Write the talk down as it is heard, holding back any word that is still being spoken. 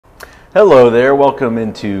Hello there, welcome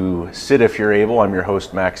into Sit If You're Able. I'm your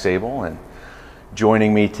host, Max Abel, and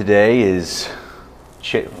joining me today is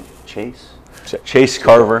Chase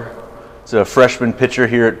Carver. He's a freshman pitcher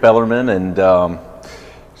here at Bellarmine, and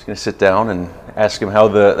just going to sit down and ask him how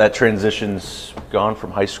that transition's gone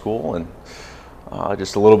from high school, and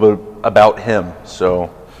just a little bit about him.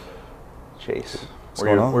 So, Chase,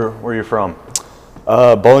 where are you from?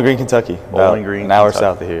 Bowling Green, Kentucky. Bowling Green, an hour Kentucky.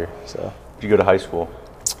 south of here. So, Did you go to high school?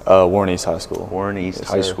 Warren East High School. Warren East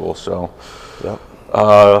High School. So, yep.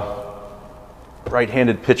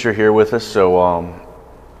 Right-handed pitcher here with us. So,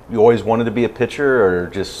 you always wanted to be a pitcher, or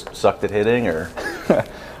just sucked at hitting, or?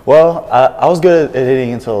 Well, I was good at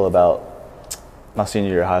hitting until about my senior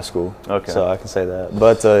year of high school. Okay. So I can say that.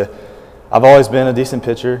 But I've always been a decent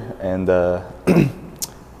pitcher, and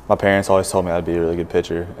my parents always told me I'd be a really good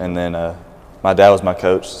pitcher. And then my dad was my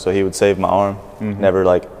coach, so he would save my arm. Mm-hmm. Never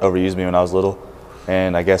overused me when I was little.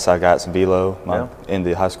 And I guess I got some velo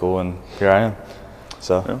into high school, and here I am.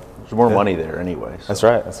 So there's more money there anyway. So. That's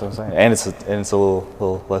right. That's what I'm saying. And it's a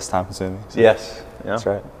little less time consuming. So. Yes. Yeah. That's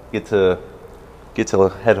right. Get to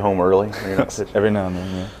head home early when you're not pitching. Every now and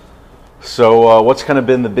then. Yeah. So what's kind of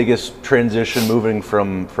been the biggest transition moving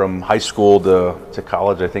from high school to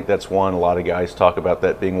college? I think that's one. A lot of guys talk about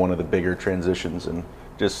that being one of the bigger transitions in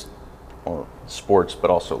just sports,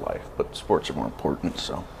 but also life. But sports are more important.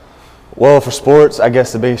 So. Well, for sports, I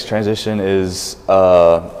guess the biggest transition is,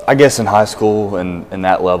 I guess in high school and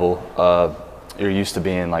that level, you're used to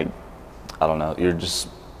being you're just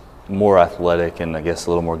more athletic and I guess a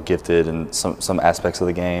little more gifted in some aspects of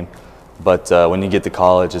the game. But when you get to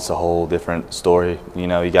college, it's a whole different story. You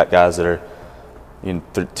know, you got guys that are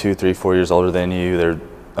 2, 3, 4 years older than you. They're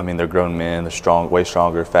grown men. They're strong, way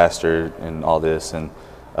stronger, faster, and all this. And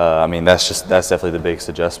that's definitely the biggest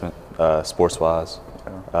adjustment, sports-wise.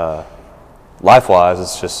 Life-wise,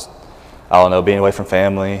 it's just, I don't know, being away from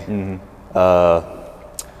family,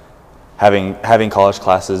 having college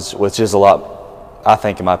classes, which is a lot, I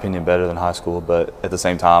think, in my opinion, better than high school. But at the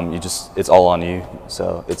same time, it's all on you,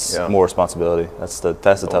 so it's more responsibility. That's the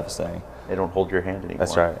toughest thing. They don't hold your hand anymore.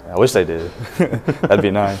 That's right. I wish they did. That'd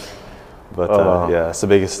be nice. But that's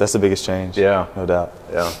the biggest change. Yeah, no doubt.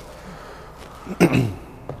 Yeah.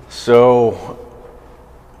 So.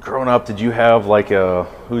 Growing up, did you have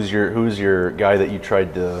who's your guy that you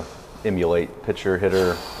tried to emulate, pitcher,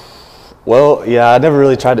 hitter? Well, yeah, I never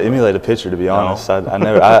really tried to emulate a pitcher, to be honest.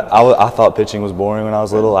 I thought pitching was boring when I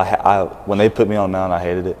was little. When they put me on the mound, I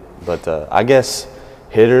hated it. But I guess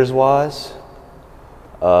hitters wise,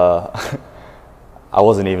 I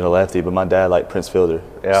wasn't even a lefty, but my dad liked Prince Fielder.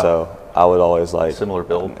 Yeah. So I would always similar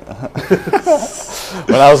build.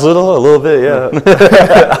 When I was little, a little bit, yeah.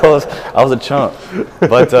 I was a chump,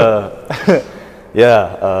 but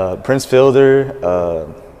Prince Fielder.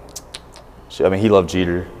 He loved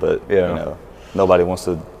Jeter, but nobody wants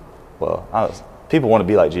to. Well, people want to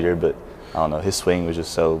be like Jeter, but I don't know. His swing was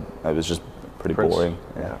just pretty boring.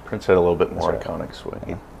 Yeah, Prince had a little bit more iconic swing.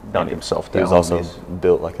 He dunked himself down. He was also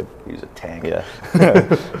built like he was a tank. Yeah,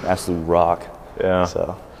 an absolute rock. Yeah.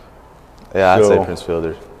 So I'd say Prince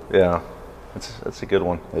Fielder. Yeah. That's a good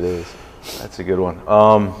one. It is. That's a good one.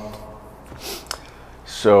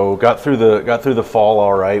 So got through the fall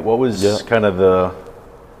all right. What was did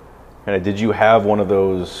you have one of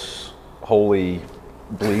those holy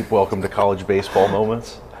bleep welcome to college baseball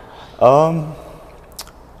moments?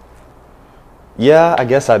 Yeah, I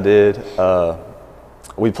guess I did.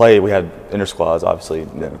 We had inter squads obviously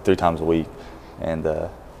 3 times a week, and I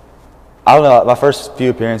don't know, my first few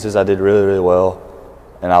appearances I did really, really well.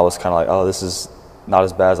 And I was kind of like, oh, this is not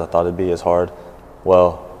as bad as I thought it'd be, as hard.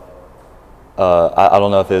 Well, I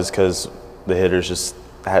don't know if it's because the hitters just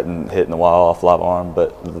hadn't hit in a while off live arm,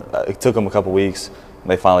 but it took them a couple weeks,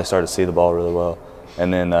 and they finally started to see the ball really well.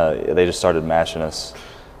 And then they just started mashing us.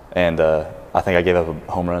 And I think I gave up a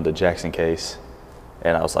home run to Jackson Case,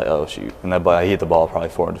 and I was like, oh, shoot. And he hit the ball probably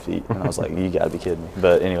 400 feet, and I was like, you got to be kidding me.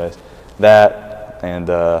 But anyways, that and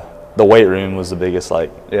the weight room was the biggest,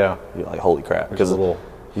 holy crap. Because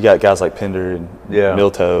you got guys like Pinder and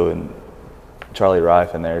Milto and Charlie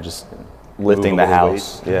Reif in there just lifting the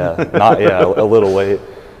house. Weight. Yeah, a little weight.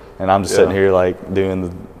 And I'm just sitting here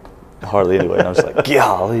doing hardly any weight. And I'm just like,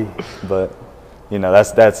 golly. But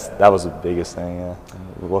that was the biggest thing. Yeah.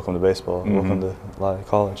 Welcome to baseball. Mm-hmm. Welcome to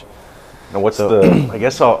college. Now, what's I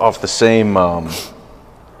guess off the same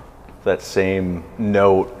that same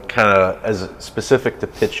note, kind of as specific to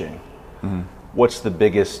pitching. Mm-hmm. What's the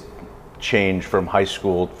biggest change from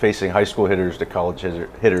facing high school hitters to college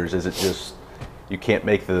hitters? Is it just you can't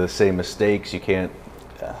make the same mistakes? You can't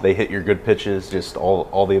They hit your good pitches, just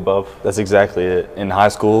all the above? That's exactly it. In high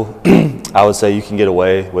school, I would say you can get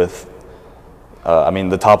away with,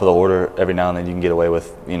 the top of the order, every now and then you can get away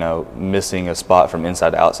with, missing a spot from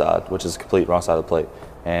inside to outside, which is complete wrong side of the plate.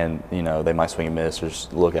 And, they might swing and miss or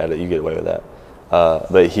just look at it. You get away with that.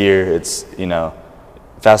 But here it's,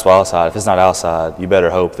 fastball outside. If it's not outside, you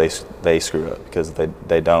better hope they screw up, because if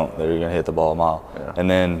they don't, they're going to hit the ball a mile. Yeah. And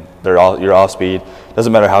then you're off speed.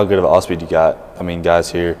 Doesn't matter how good of an off speed you got. I mean,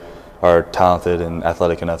 guys here are talented and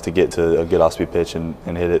athletic enough to get to a good off speed pitch and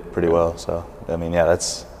hit it pretty well. So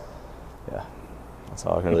that's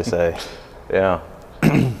all I can really say. Yeah.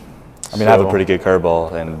 I have a pretty good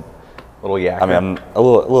curveball and little yak. I'm a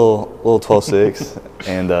little 12-6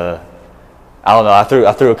 and I don't know.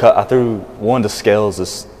 I threw one to Scales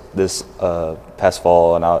this past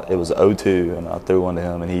fall, and it was 0-2, and I threw one to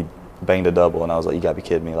him, and he banged a double, and I was like, "You gotta be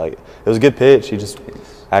kidding me!" Like, it was a good pitch. He just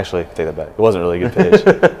actually take that back. It wasn't really a good pitch.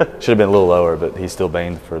 Should have been a little lower, but he still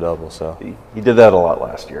banged for a double. So he did that a lot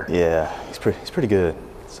last year. Yeah, he's pretty good.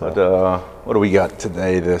 So but, what do we got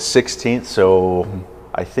today? The 16th. So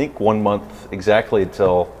I think 1 month exactly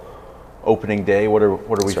until opening day. What are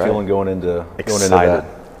we feeling going into that?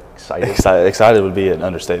 Excited would be an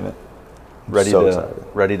understatement.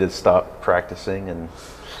 Ready to stop practicing and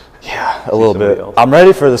a little bit. Else. I'm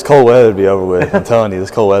ready for this cold weather to be over with. I'm telling you,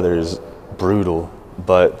 this cold weather is brutal.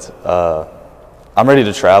 But I'm ready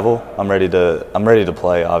to travel. I'm ready to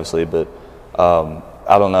play, obviously. But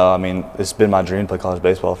I don't know. I mean, it's been my dream to play college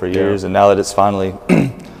baseball for years, and now that it's finally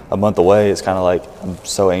a month away, it's kind of like I'm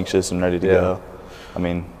so anxious and ready to go. I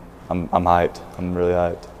mean, I'm hyped. I'm really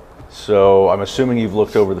hyped. So I'm assuming you've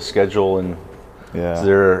looked over the schedule, and is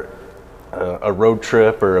there a road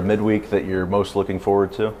trip or a midweek that you're most looking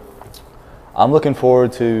forward to? I'm looking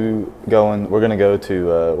forward to going. We're going to go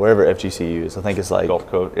to wherever FGCU is. I think it's like Gulf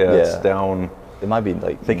Coast. Yeah, it's down. It might be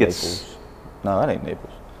like Naples. No, that ain't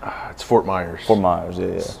Naples. It's Fort Myers. Fort Myers,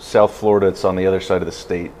 yeah. South Florida. It's on the other side of the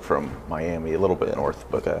state from Miami, a little bit north.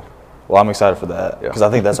 But okay. Well, I'm excited for that because I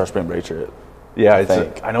think that's our spring break trip.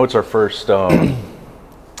 Yeah, I know it's our first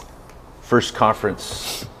first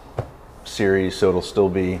conference series, so it'll still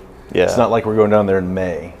be. Yeah. It's not like we're going down there in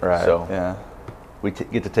May. Right. So we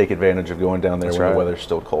get to take advantage of going down there when the weather's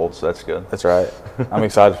still cold. So that's good. That's right. I'm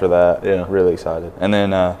excited for that. Yeah. Really excited. And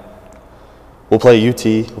then we'll play UT.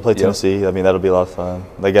 We'll play Tennessee. I mean, that'll be a lot of fun.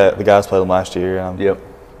 The guys played them last year. And I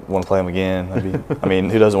want to play them again. I mean,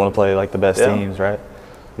 who doesn't want to play like the best teams, right?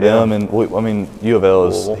 Yeah. U of L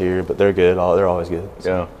is here, but they're good. They're always good. So,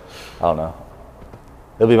 yeah. I don't know.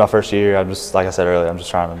 It'll be my first year. I'm just, like I said earlier, I'm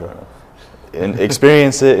just trying to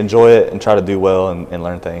experience it, enjoy it, and try to do well and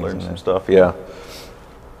learn things. Learn some stuff. Yeah.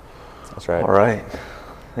 That's right. All right.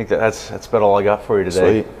 I think that's about all I got for you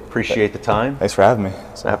today. Sweet. Appreciate the time. Thanks for having me.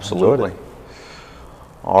 Absolutely.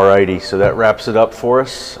 All righty. So that wraps it up for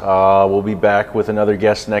us. We'll be back with another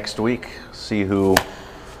guest next week. See who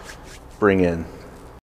bring in.